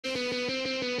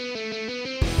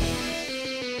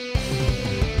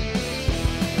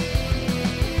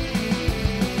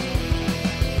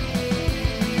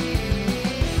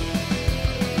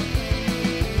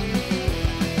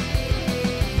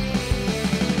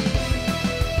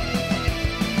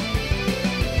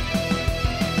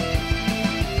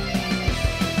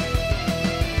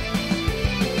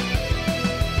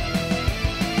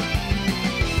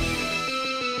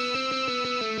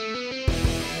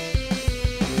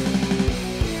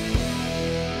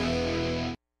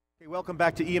Welcome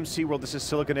back to EMC World. This is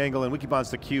SiliconANGLE and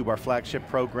Wikibon's theCUBE, our flagship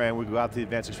program. We go out to the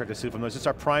advanced extracted signal from noise. This is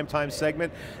our prime time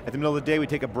segment. At the middle of the day, we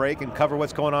take a break and cover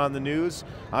what's going on in the news.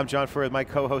 I'm John Furrier, my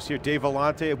co-host here, Dave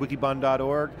Vellante at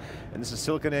wikibon.org, and this is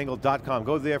siliconangle.com.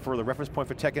 Go there for the reference point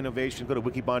for tech innovation. Go to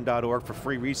wikibon.org for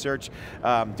free research.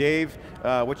 Dave,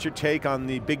 what's your take on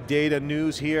the big data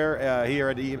news here, here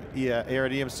at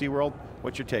EMC World?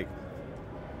 What's your take?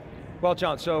 Well,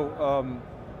 John, so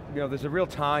there's a real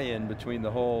tie-in between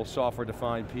the whole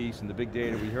software-defined piece and the big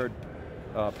data. We heard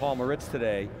Paul Maritz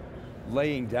today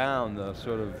laying down the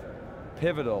sort of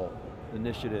pivotal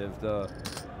initiative, the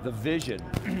vision,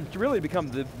 to really become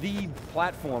the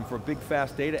platform for big,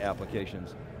 fast data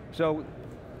applications. So,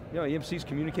 EMC's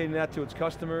communicating that to its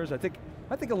customers. I think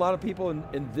a lot of people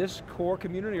in this core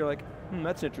community are like,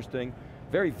 that's interesting,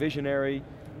 very visionary.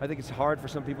 I think it's hard for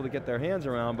some people to get their hands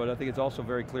around, but I think it's also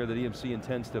very clear that EMC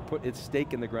intends to put its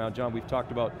stake in the ground. John, we've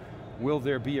talked about, will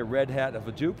there be a red hat of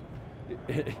Hadoop?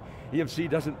 EMC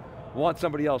doesn't want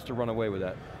somebody else to run away with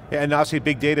that. Yeah, and obviously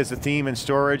big data is the theme in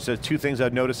storage. The two things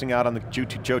I'm noticing out on the Joe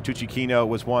Tucci keynote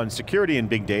was one, security and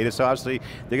big data. So obviously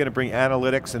they're going to bring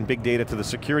analytics and big data to the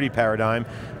security paradigm.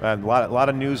 A lot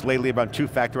of news lately about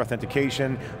two-factor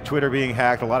authentication, Twitter being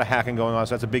hacked, a lot of hacking going on,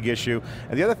 so that's a big issue.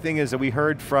 And the other thing is that we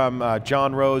heard from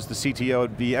John Rose, the CTO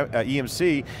at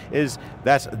EMC, is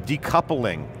that's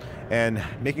decoupling and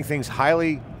making things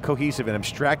highly cohesive and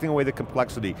abstracting away the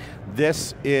complexity.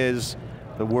 This is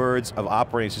the words of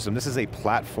operating system. This is a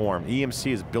platform.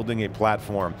 EMC is building a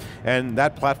platform, and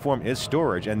that platform is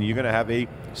storage, and you're going to have a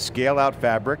scale-out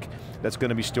fabric that's going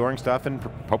to be storing stuff in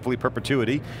hopefully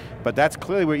perpetuity, but that's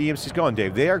clearly where EMC is going,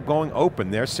 Dave. They are going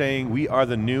open. They're saying we are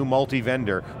the new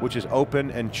multi-vendor, which is open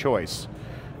and choice.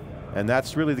 And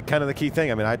that's really kind of the key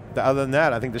thing. I mean, other than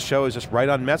that, I think the show is just right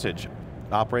on message.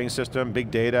 Operating system,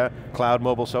 big data, cloud,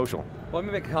 mobile, social. Well, let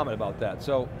me make a comment about that.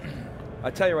 So,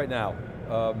 I tell you right now,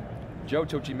 Joe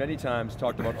Tucci many times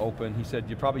talked about open. He said,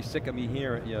 you're probably sick of me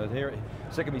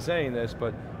sick of me saying this,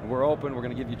 but we're open, we're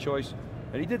going to give you choice.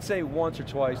 And he did say once or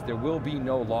twice, there will be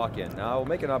no lock-in. Now, I'll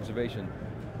make an observation.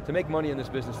 To make money in this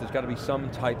business, there's got to be some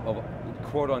type of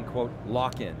quote-unquote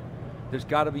lock-in. There's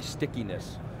got to be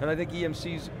stickiness. And I think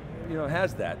EMC's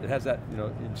has that. It has that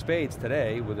in spades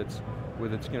today with its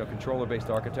controller-based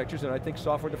architectures, and I think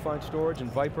software-defined storage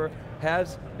and Viper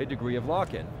has a degree of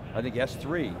lock-in. I think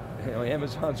S3,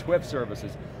 Amazon's web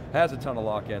services, has a ton of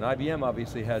lock-in. IBM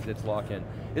obviously has its lock-in.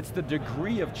 It's the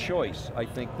degree of choice, I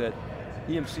think, that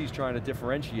EMC's trying to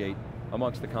differentiate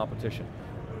amongst the competition.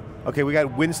 Okay, we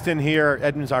got Winston here.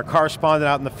 Edmund's our correspondent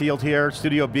out in the field here.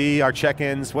 Studio B, our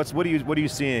check-ins. What are you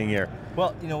seeing here?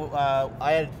 Well,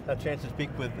 I had a chance to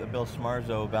speak with Bill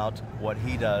Schmarzo about what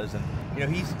he does,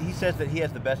 and he says that he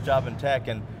has the best job in tech,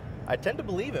 and I tend to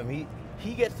believe him.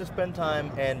 He gets to spend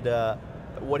time and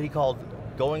what he called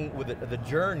going with the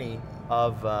journey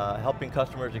of helping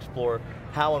customers explore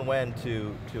how and when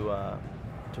to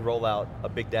roll out a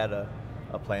big data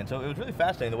plan. So it was really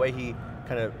fascinating the way he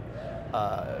kind of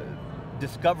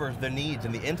discovers the needs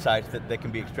and the insights that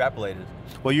can be extrapolated.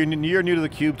 Well, you're new to the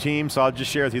CUBE team, so I'll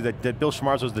just share with you that Bill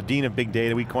Schmarzo is the Dean of Big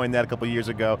Data. We coined that a couple of years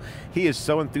ago. He is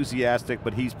so enthusiastic,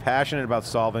 but he's passionate about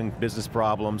solving business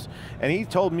problems. And he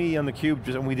told me on the CUBE,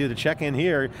 when we did a check-in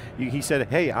here, he said,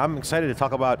 hey, I'm excited to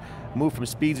talk about move from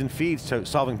speeds and feeds to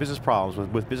solving business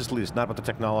problems with business leaders, not about the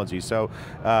technology. So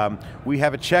we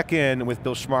have a check-in with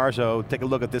Bill Schmarzo. Take a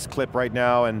look at this clip right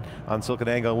now and on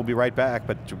SiliconANGLE. We'll be right back,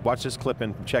 but watch this clip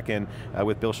and check-in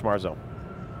with Bill Schmarzo.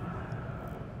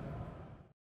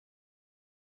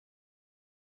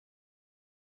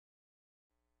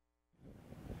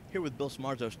 Here with Bill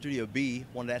Schmarzo, Studio B,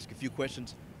 wanted to ask a few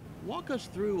questions. Walk us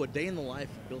through a day in the life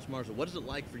of Bill Schmarzo. What is it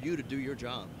like for you to do your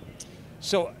job?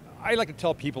 So I like to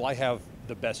tell people I have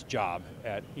the best job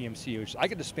at EMC, which I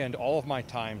get to spend all of my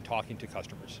time talking to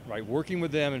customers, right? Working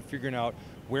with them and figuring out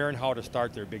where and how to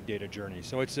start their big data journey.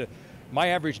 So my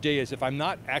average day is if I'm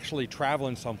not actually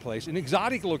traveling someplace, in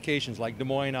exotic locations like Des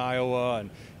Moines, Iowa,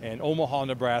 and Omaha,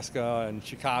 Nebraska, and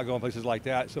Chicago, and places like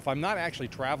that. So if I'm not actually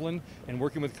traveling and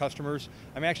working with customers,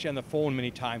 I'm actually on the phone many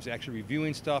times, actually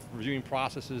reviewing stuff, reviewing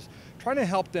processes, trying to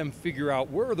help them figure out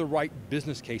where are the right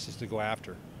business cases to go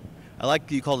after. I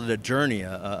like you called it a journey,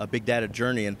 a big data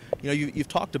journey, and you've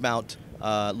talked about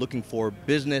looking for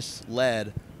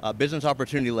business-led, business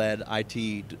opportunity-led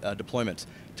IT deployments.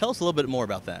 Tell us a little bit more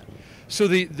about that. So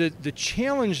the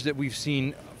challenge that we've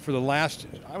seen for the last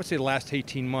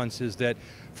 18 months is that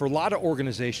for a lot of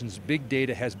organizations, big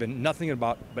data has been nothing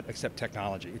but except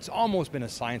technology. It's almost been a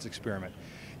science experiment.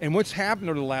 And what's happened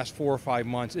over the last 4 or 5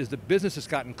 months is the business has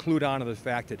gotten clued on to the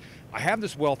fact that I have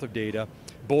this wealth of data,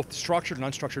 both structured and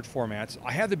unstructured formats.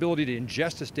 I have the ability to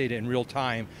ingest this data in real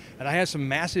time, and I have some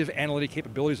massive analytic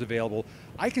capabilities available.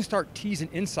 I can start teasing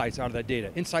insights out of that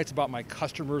data, insights about my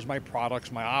customers, my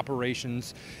products, my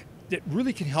operations, that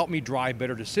really can help me drive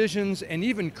better decisions and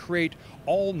even create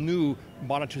all new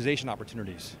monetization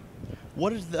opportunities.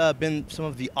 What has been some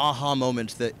of the aha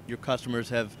moments that your customers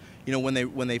have,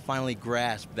 when they finally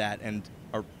grasp that and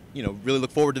are, really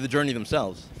look forward to the journey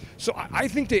themselves? So I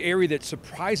think the area that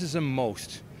surprises them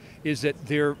most is that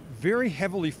they're very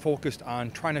heavily focused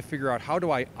on trying to figure out how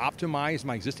do I optimize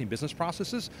my existing business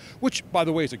processes, which by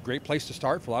the way is a great place to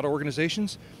start for a lot of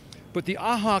organizations. But the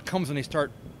aha comes when they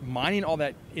start mining all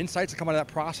that insights that come out of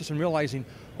that process and realizing,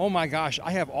 oh my gosh,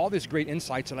 I have all these great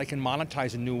insights that I can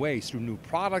monetize in new ways through new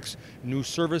products, new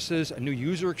services, new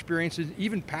user experiences,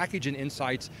 even packaging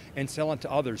insights and sell it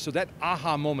to others. So that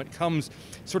aha moment comes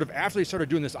sort of after they started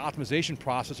doing this optimization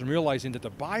process and realizing that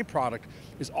the byproduct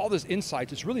is all this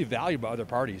insights that's really valued by other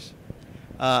parties.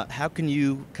 How can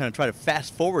you kind of try to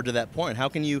fast forward to that point? How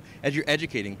can you, as you're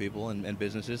educating people and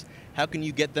businesses, how can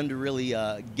you get them to really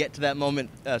get to that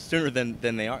moment sooner than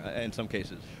they are in some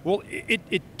cases? Well,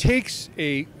 it takes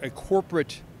a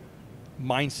corporate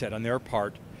mindset on their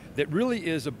part that really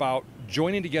is about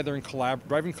joining together and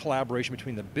driving collaboration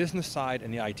between the business side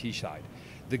and the IT side.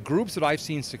 The groups that I've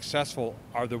seen successful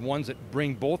are the ones that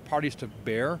bring both parties to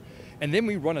bear, and then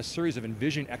we run a series of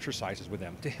envision exercises with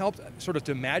them to help sort of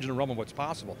to imagine a realm of what's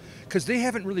possible. Because they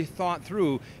haven't really thought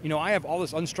through, I have all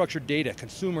this unstructured data,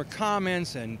 consumer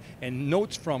comments and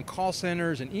notes from call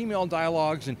centers and email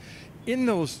dialogues, and in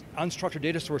those unstructured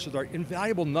data sources are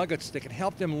invaluable nuggets that can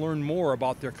help them learn more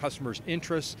about their customers'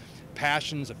 interests,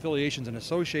 passions, affiliations, and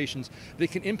associations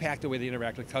that can impact the way they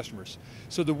interact with customers.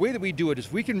 So the way that we do it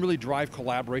is we can really drive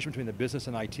collaboration between the business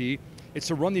and IT. It's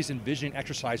to run these envisioning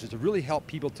exercises to really help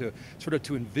people to sort of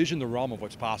to envision the realm of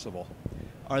what's possible.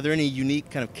 Are there any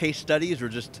unique kind of case studies or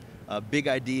just big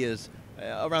ideas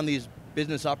around these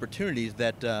business opportunities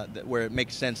that where it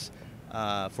makes sense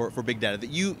for big data that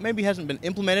you maybe hasn't been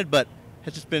implemented but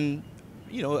has just been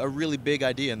a really big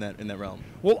idea in that realm?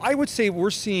 Well, I would say we're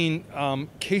seeing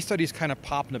case studies kind of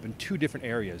popping up in two different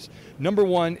areas. Number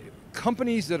one,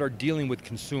 companies that are dealing with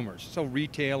consumers, so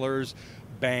retailers,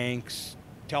 banks,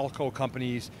 telco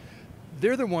companies,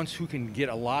 they're the ones who can get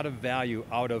a lot of value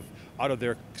out of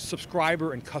their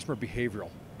subscriber and customer behavioral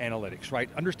analytics, right?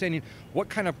 Understanding what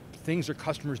kind of things their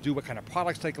customers do, what kind of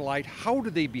products they like, how do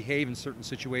they behave in certain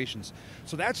situations.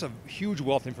 So that's a huge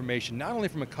wealth of information, not only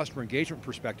from a customer engagement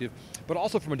perspective, but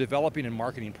also from a developing and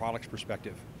marketing products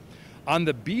perspective. On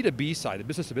the B2B side, the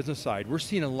business to business side, we're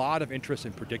seeing a lot of interest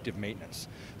in predictive maintenance.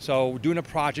 So we're doing a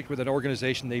project with an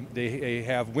organization, they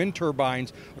have wind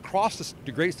turbines across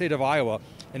the great state of Iowa,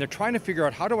 and they're trying to figure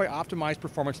out how do I optimize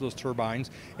performance of those turbines,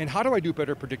 and how do I do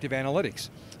better predictive analytics?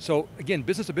 So again,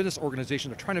 business to business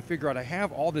organizations are trying to figure out, I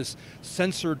have all this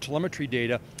censored telemetry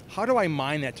data, how do I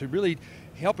mine that to really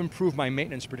help improve my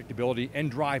maintenance predictability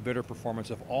and drive better performance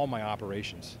of all my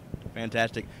operations?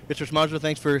 Fantastic. Mr. Smarzo,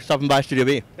 thanks for stopping by Studio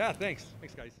B. Yeah, thanks.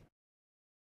 Thanks, guys.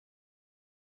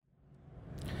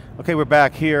 Okay, we're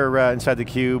back here inside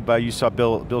theCUBE. You saw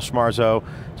Bill Schmarzo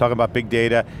talking about big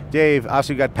data. Dave,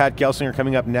 obviously we've got Pat Gelsinger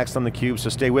coming up next on theCUBE, so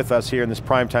stay with us here in this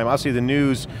prime time. Obviously the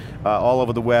news all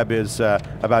over the web is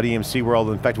about EMC World.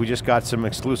 In fact, we just got some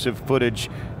exclusive footage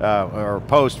or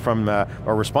post from,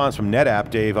 or response from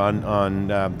NetApp, Dave, on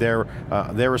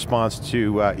their response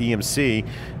to EMC.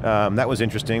 That was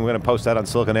interesting. We're going to post that on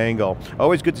SiliconANGLE.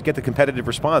 Always good to get the competitive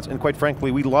response, and quite frankly,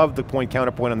 we love the point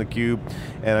counterpoint on theCUBE,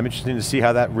 and I'm interested to see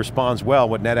how that responds well,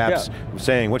 what NetApp's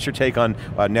saying. What's your take on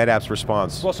NetApp's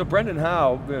response? Well, so Brendan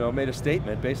Howe made a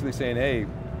statement basically saying, hey,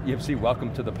 EMC,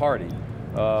 welcome to the party.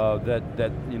 That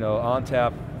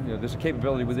ONTAP, there's a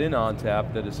capability within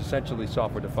ONTAP that is essentially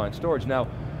software-defined storage. Now,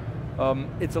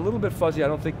 it's a little bit fuzzy. I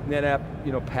don't think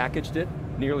NetApp packaged it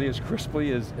nearly as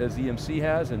crisply as EMC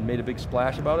has and made a big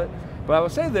splash about it. But I will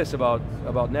say this about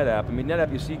NetApp. I mean,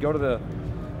 NetApp, you see, go to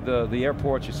the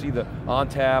airports, you see the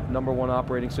ONTAP #1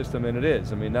 operating system, and it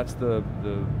is. I mean, that's the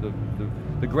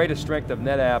greatest strength of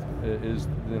NetApp is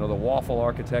the waffle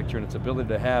architecture and its ability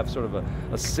to have sort of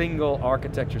a single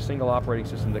architecture, single operating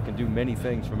system that can do many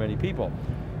things for many people.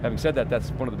 Having said that, that's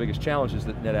one of the biggest challenges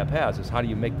that NetApp has, is how do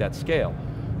you make that scale?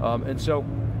 And so,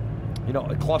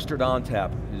 a clustered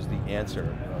ONTAP is the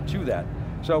answer to that.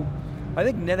 So, I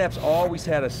think NetApp's always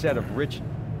had a set of rich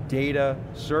data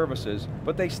services,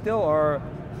 but they still are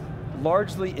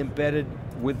largely embedded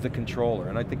with the controller,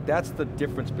 and I think that's the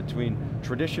difference between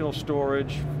traditional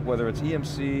storage, whether it's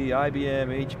EMC, IBM,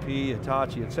 HP,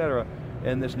 Hitachi, et cetera,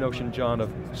 and this notion, John,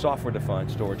 of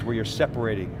software-defined storage, where you're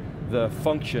separating the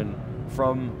function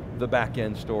from the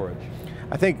back-end storage.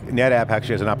 I think NetApp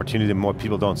actually has an opportunity that more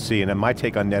people don't see, and my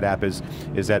take on NetApp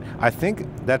is that I think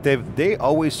that they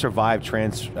always survive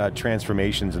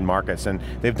transformations in markets, and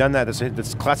they've done that.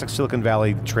 This classic Silicon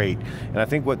Valley trait, and I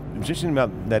think what's interesting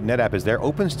about that NetApp is their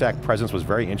OpenStack presence was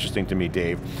very interesting to me,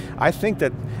 Dave. I think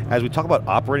that as we talk about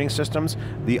operating systems,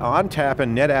 the ONTAP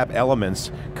and NetApp elements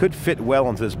could fit well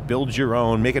into this build your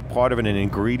own, make it part of an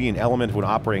ingredient element of an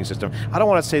operating system. I don't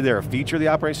want to say they're a feature of the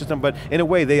operating system, but in a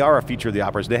way they are a feature of the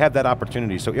operating system. They have that opportunity.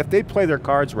 So if they play their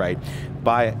cards right,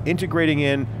 by integrating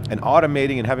in and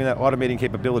automating and having that automating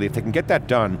capability, if they can get that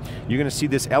done, you're going to see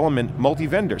this element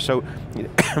multi-vendor. So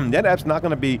NetApp's not going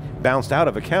to be bounced out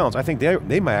of accounts. I think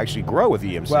they might actually grow with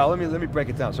EMC. Well, let me break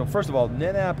it down. So first of all,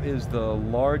 NetApp is the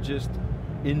largest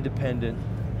independent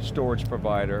storage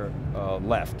provider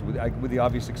left, with the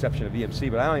obvious exception of EMC,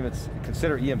 but I don't even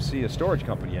consider EMC a storage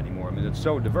company anymore. I mean, it's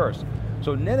so diverse.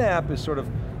 So NetApp is sort of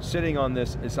sitting on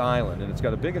this island, and it's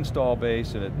got a big install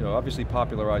base, and it obviously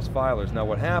popularized filers. Now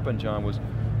what happened, John, was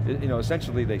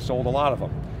essentially they sold a lot of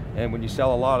them. And when you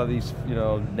sell a lot of these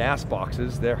NAS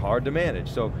boxes, they're hard to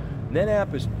manage. So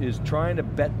NetApp is trying to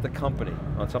bet the company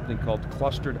on something called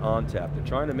clustered ONTAP. They're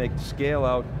trying to make scale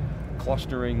out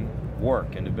clustering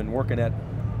work, and have been working at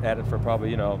it for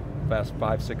probably past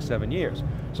 5, 6, 7 years.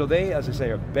 So they, as I say,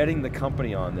 are betting the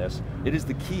company on this. It is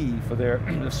the key for their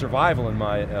survival in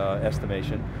my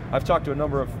estimation. I've talked to a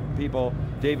number of people,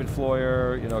 David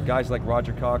Floyer, guys like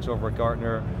Roger Cox over at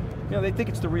Gartner. They think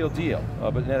it's the real deal,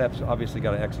 but NetApp's obviously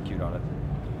got to execute on it.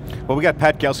 Well, we got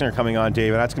Pat Gelsinger coming on,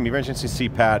 Dave, and that's going to be very interesting to see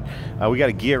Pat. We got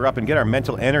to gear up and get our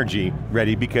mental energy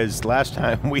ready, because last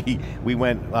time we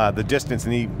went the distance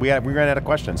and we ran out of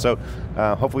questions. So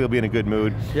hopefully he'll be in a good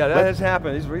mood. Yeah, that has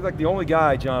happened. He's like the only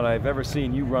guy, John, I've ever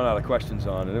seen you run out of questions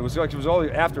on, and it was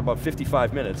only after about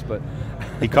 55 minutes, but.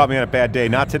 He caught me on a bad day.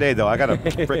 Not today, though. I got a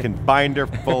freaking binder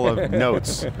full of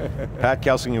notes. Pat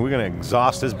Gelsinger, we're going to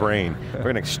exhaust his brain. We're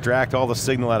going to extract all the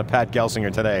signal out of Pat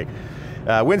Gelsinger today.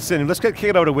 Winston, let's kick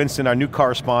it over to Winston, our new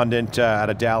correspondent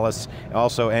out of Dallas,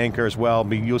 also anchor as well.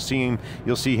 You'll see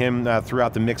him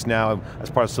throughout the mix now as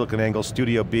part of SiliconANGLE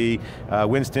Studio B.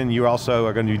 Winston, you also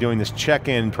are going to be doing this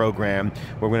check-in program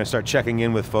where we're going to start checking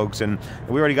in with folks, and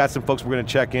we already got some folks we're going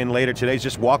to check in later today.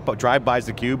 Just drive-bys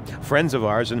theCUBE, friends of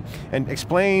ours, and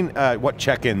explain what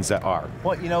check-ins are.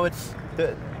 Well,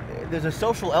 there's a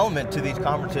social element to these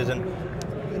conferences, and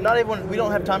we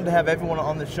don't have time to have everyone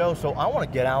on the show, so I want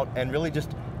to get out and really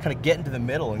just kind of get into the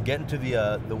middle and get into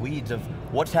the weeds of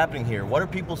what's happening here. What are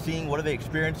people seeing? What are they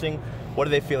experiencing? What are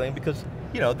they feeling? Because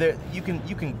you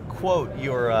can quote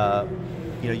your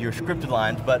scripted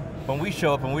lines, but when we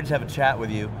show up and we just have a chat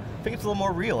with you, I think it's a little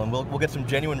more real, and we'll get some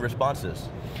genuine responses.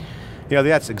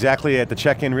 That's exactly it. The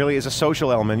check-in really is a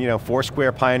social element.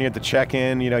 Foursquare pioneered the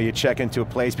check-in. You check into a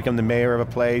place, become the mayor of a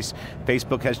place.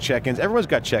 Facebook has check-ins. Everyone's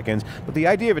got check-ins. But the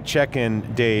idea of a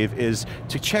check-in, Dave, is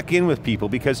to check in with people,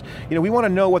 because we want to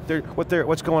know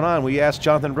what's going on. We asked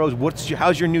Jonathan Rose,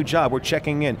 how's your new job? We're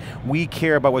checking in. We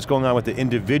care about what's going on with the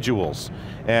individuals,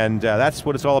 and that's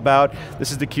what it's all about.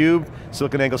 This is theCUBE,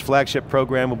 SiliconANGLE's flagship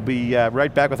program. We'll be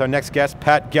right back with our next guest,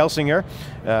 Pat Gelsinger.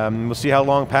 We'll see how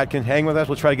long Pat can hang with us.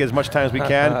 We'll try to get as much time as we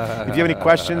can. If you have any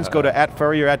questions, go to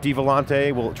 @Furrier,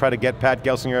 @Vellante. We'll try to get Pat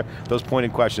Gelsinger those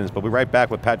pointed questions. But we'll be right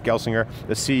back with Pat Gelsinger,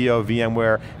 the CEO of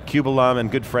VMware, CUBE alum and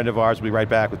good friend of ours. We'll be right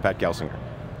back with Pat Gelsinger.